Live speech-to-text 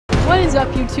What is up,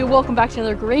 YouTube? Welcome back to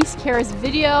another Grace Charis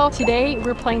video. Today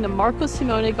we're playing the Marco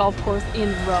Simone golf course in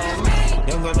Rome.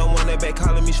 Young got no one that back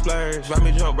calling me splurge. Ride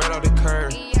me jump right off the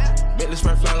curb. Make the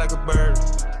spread fly like a bird.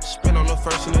 Spin on the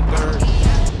first and the third.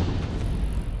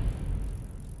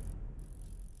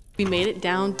 We made it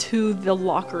down to the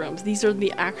locker rooms. These are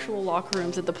the actual locker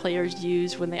rooms that the players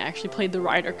used when they actually played the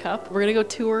Ryder Cup. We're gonna go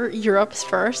tour Europe's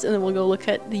first, and then we'll go look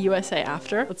at the USA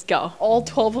after. Let's go. All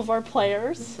 12 of our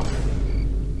players.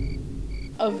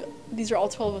 These are all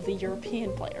 12 of the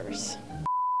European players.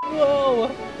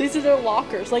 Whoa, these are their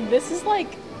lockers. Like, this is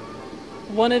like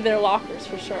one of their lockers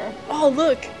for sure. Oh,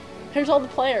 look, here's all the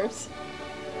players.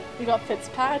 We got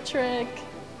Fitzpatrick.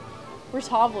 Where's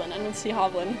Hovland? I didn't see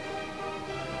Hovland.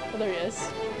 Oh, there he is.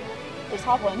 There's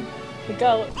Hovland, the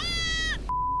goat.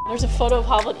 There's a photo of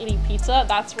Hovland eating pizza.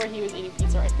 That's where he was eating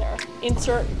pizza right there.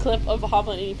 Insert clip of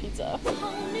Hovland eating pizza.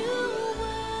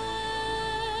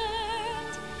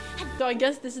 So I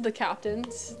guess this is the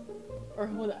captains, or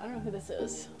who, I don't know who this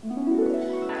is.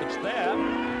 It's there.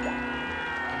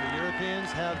 And the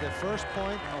Europeans have the first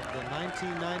point of the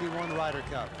 1991 Ryder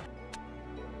Cup.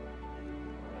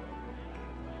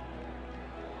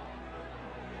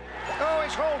 Oh,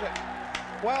 he's hold it.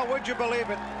 Well, would you believe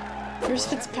it? Here's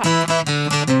Fitzpatrick.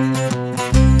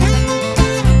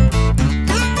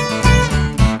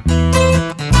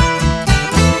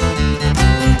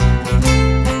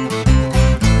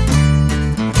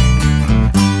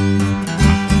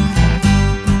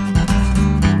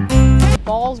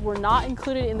 Were not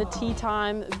included in the tee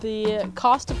time. The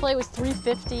cost to play was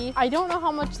 $3.50. I don't know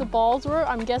how much the balls were.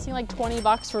 I'm guessing like 20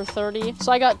 bucks for 30.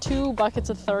 So I got 2 buckets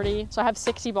of 30. So I have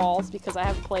 60 balls because I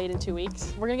haven't played in 2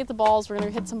 weeks. We're gonna get the balls, we're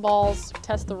gonna hit some balls,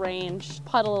 test the range,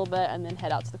 putt a little bit, and then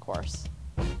head out to the course.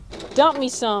 Dump me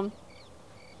some.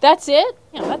 That's it?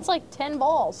 Yeah, that's like 10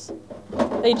 balls.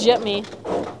 They gypped me.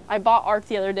 I bought art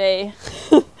the other day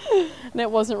and it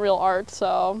wasn't real art,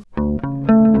 so.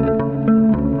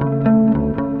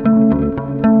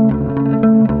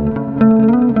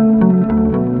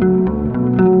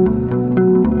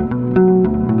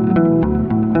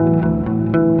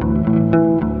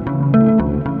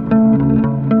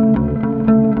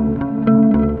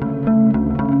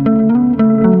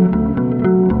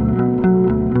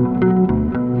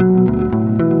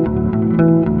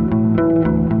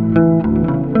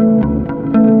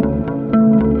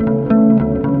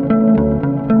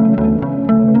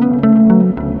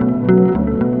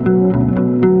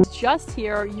 Just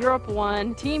here, Europe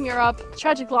won. Team Europe,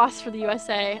 tragic loss for the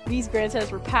USA. These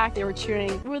grandstands were packed. They were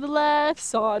cheering. We're the left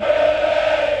side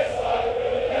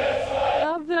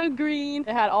of the green.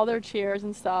 They had all their cheers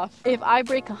and stuff. If I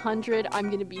break 100, I'm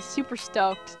gonna be super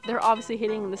stoked. They're obviously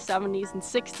hitting in the 70s and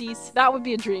 60s. That would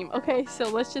be a dream. Okay, so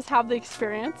let's just have the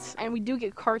experience. And we do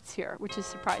get carts here, which is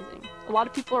surprising. A lot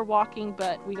of people are walking,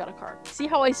 but we got a cart. See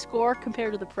how I score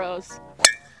compared to the pros.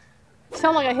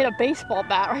 Sound like I hit a baseball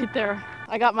bat right there.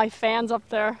 I got my fans up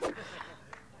there.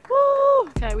 Woo!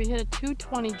 Okay, we hit a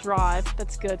 220 drive.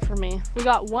 That's good for me. We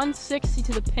got 160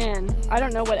 to the pin. I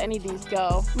don't know what any of these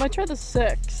go. I'm gonna try the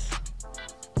 6.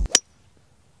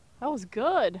 That was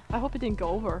good. I hope it didn't go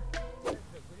over.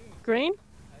 Green?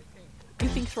 You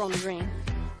think we're on the green?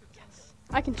 Yes.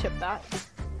 I can chip that.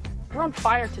 We're on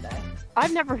fire today.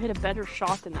 I've never hit a better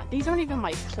shot than that. These aren't even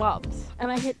my clubs.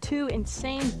 And I hit 2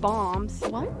 insane bombs.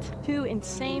 What? 2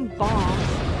 insane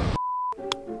bombs.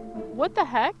 What the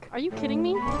heck? Are you kidding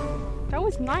me? That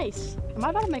was nice. Am I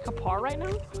about to make a par right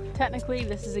now? Technically,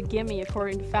 this is a gimme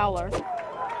according to Fowler. This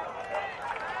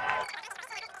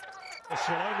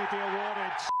will only be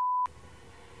awarded.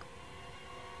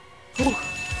 Ooh,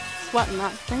 sweating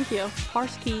that. Thank you. Par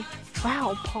ski.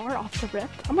 Wow, par off the rip.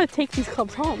 I'm gonna take these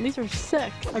clubs home. These are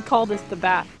sick. I call this the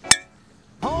bat.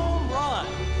 Home run.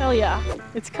 Hell yeah.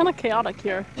 It's kind of chaotic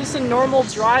here. Just a normal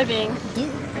driving.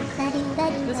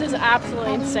 This is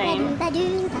absolutely insane.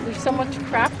 There's so much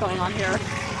crap going on here.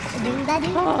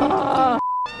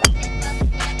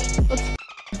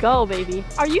 Let's go, baby.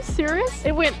 Are you serious?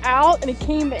 It went out and it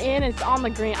came in and it's on the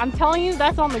green. I'm telling you,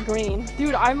 that's on the green.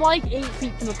 Dude, I'm like 8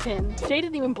 feet from the pin. Jay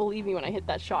didn't even believe me when I hit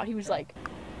that shot. He was like,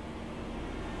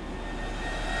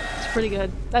 it's pretty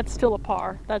good. That's still a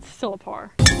par. That's still a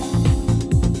par.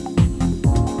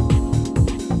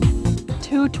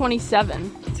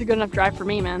 227. It's a good enough drive for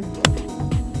me, man.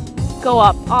 Go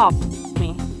up. Oh,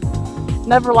 me.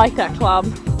 Never liked that club.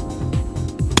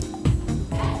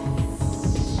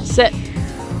 Sit.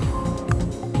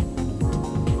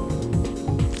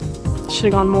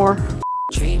 Should've gone more.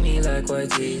 Treat me like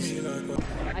YTs.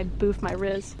 I boofed my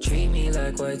Riz. Treat me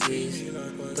like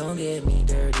YTs. Don't get me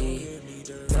dirty.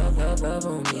 Love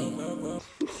on me.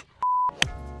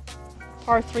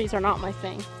 Par 3s are not my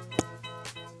thing.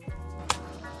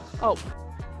 Oh,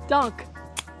 dunk.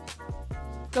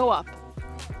 Go up.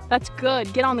 That's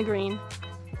good. Get on the green.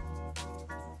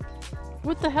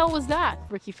 What the hell was that?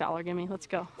 Ricky Fowler, gimme. Let's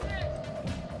go.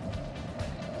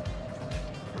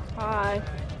 Hi.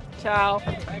 Ciao.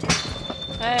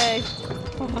 Hey.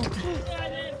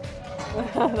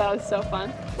 That was so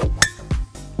fun.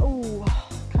 Oh,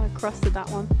 kind of crusted that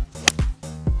one.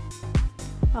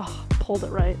 Oh, pulled it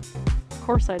right. Of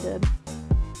course I did.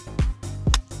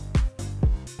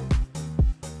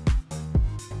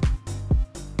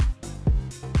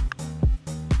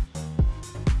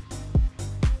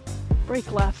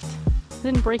 Break left.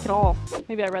 Didn't break at all.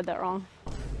 Maybe I read that wrong.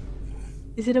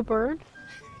 Is it a bird?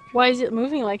 Why is it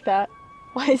moving like that?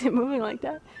 Why is it moving like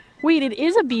that? Wait, it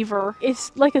is a beaver.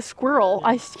 It's like a squirrel.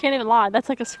 I can't even lie. That's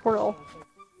like a squirrel.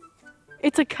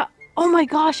 It's a oh my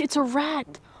gosh, it's a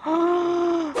rat.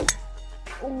 Oh,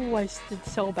 I did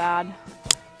so bad.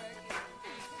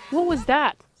 What was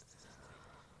that?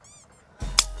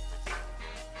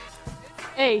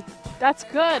 Hey, that's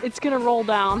good. It's gonna roll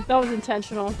down. That was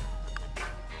intentional.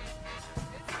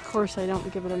 Of course I don't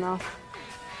give it enough.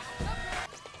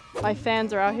 My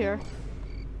fans are out here.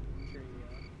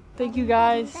 Thank you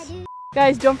guys.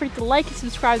 Guys, don't forget to like and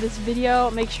subscribe to this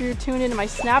video. Make sure you're tuned into my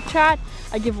Snapchat.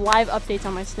 I give live updates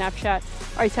on my Snapchat.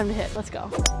 All right, time to hit. Let's go.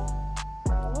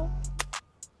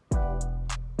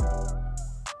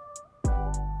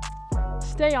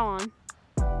 Stay on.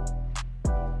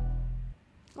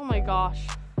 Oh my gosh.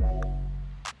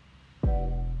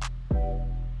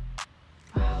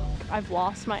 I've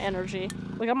lost my energy.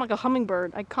 Like, I'm like a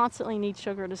hummingbird. I constantly need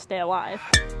sugar to stay alive.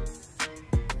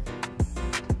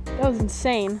 That was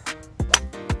insane.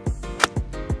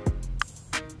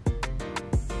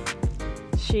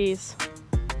 Jeez.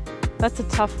 That's a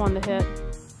tough one to hit.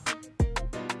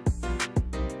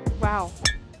 Wow.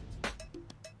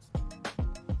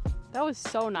 That was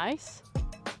so nice.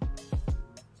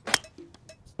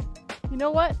 You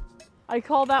know what? I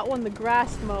call that one the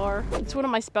grass mower. It's one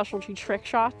of my specialty trick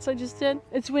shots I just did.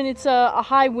 It's when it's a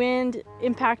high wind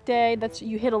impact day,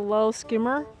 you hit a low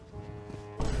skimmer.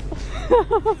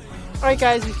 Alright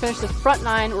guys, we finished the front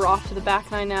 9, we're off to the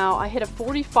back 9 now. I hit a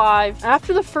 45.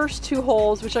 After the first 2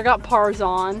 holes, which I got pars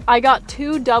on, I got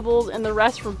 2 doubles and the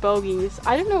rest were bogeys.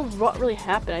 I don't know what really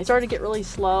happened. I started to get really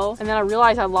slow and then I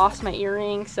realized I lost my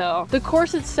earring. So the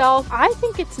course itself, I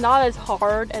think it's not as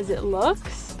hard as it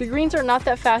looks. The greens are not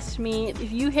that fast to me.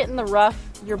 If you hit in the rough,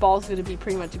 your ball's gonna be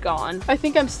pretty much gone. I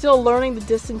think I'm still learning the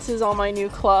distances on my new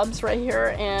clubs right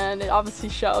here, and it obviously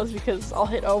shows because I'll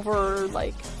hit over,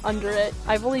 like, under it.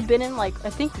 I've only been in, like,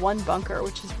 I think 1 bunker,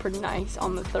 which is pretty nice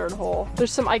on the 3rd hole.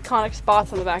 There's some iconic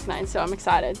spots on the back 9, so I'm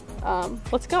excited.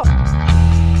 Let's go.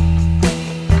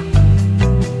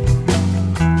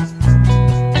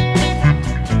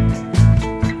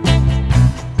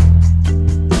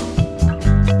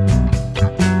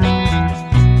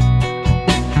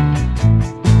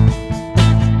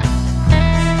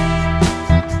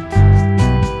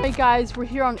 Guys, we're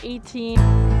here on 18.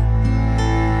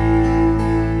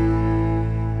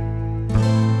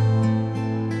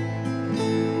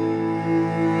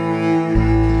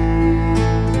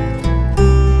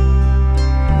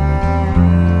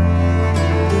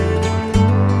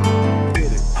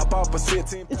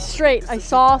 It's straight. I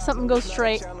saw something go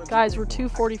straight. Guys, we're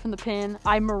 240 from the pin.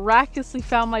 I miraculously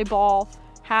found my ball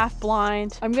half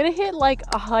blind. I'm gonna hit like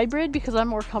a hybrid because I'm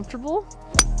more comfortable.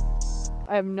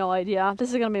 I have no idea.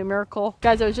 This is gonna be a miracle.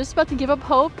 Guys, I was just about to give up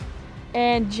hope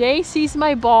and Jay sees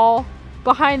my ball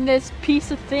behind this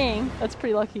piece of thing. That's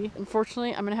pretty lucky.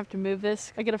 Unfortunately, I'm gonna have to move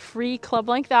this. I get a free club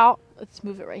length out. Let's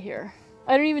move it right here.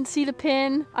 I don't even see the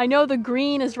pin. I know the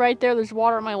green is right there. There's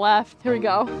water on my left. Here we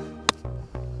go.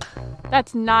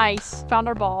 That's nice. Found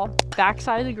our ball.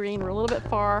 Backside of the green. We're a little bit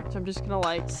far, so I'm just gonna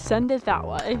like send it that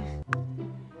way.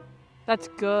 That's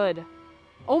good.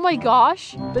 Oh my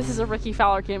gosh, this is a Ricky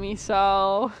Fowler gimme,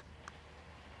 so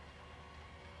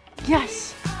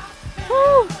yes.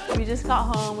 Woo! We just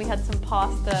got home, we had some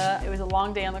pasta. It was a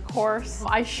long day on the course.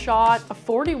 I shot a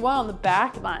 41 on the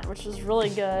back nine, which was really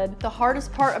good. The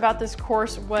hardest part about this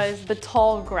course was the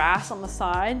tall grass on the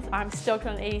sides. I'm stoked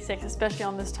on 86, especially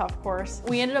on this tough course.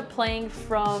 We ended up playing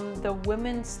from the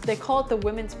women's, they call it the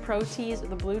women's pro tees or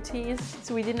the blue tees.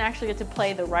 So we didn't actually get to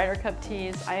play the Ryder Cup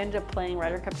tees. I ended up playing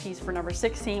Ryder Cup tees for number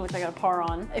 16, which I got a par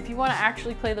on. If you want to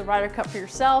actually play the Ryder Cup for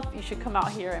yourself, you should come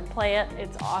out here and play it.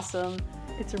 It's awesome.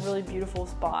 It's a really beautiful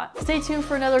spot. Stay tuned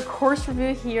for another course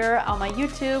review here on my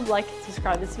YouTube. Like and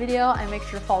subscribe to this video, and make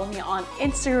sure to follow me on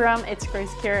Instagram. It's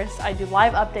Charis. I do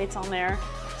live updates on there.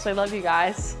 So I love you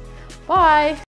guys. Bye.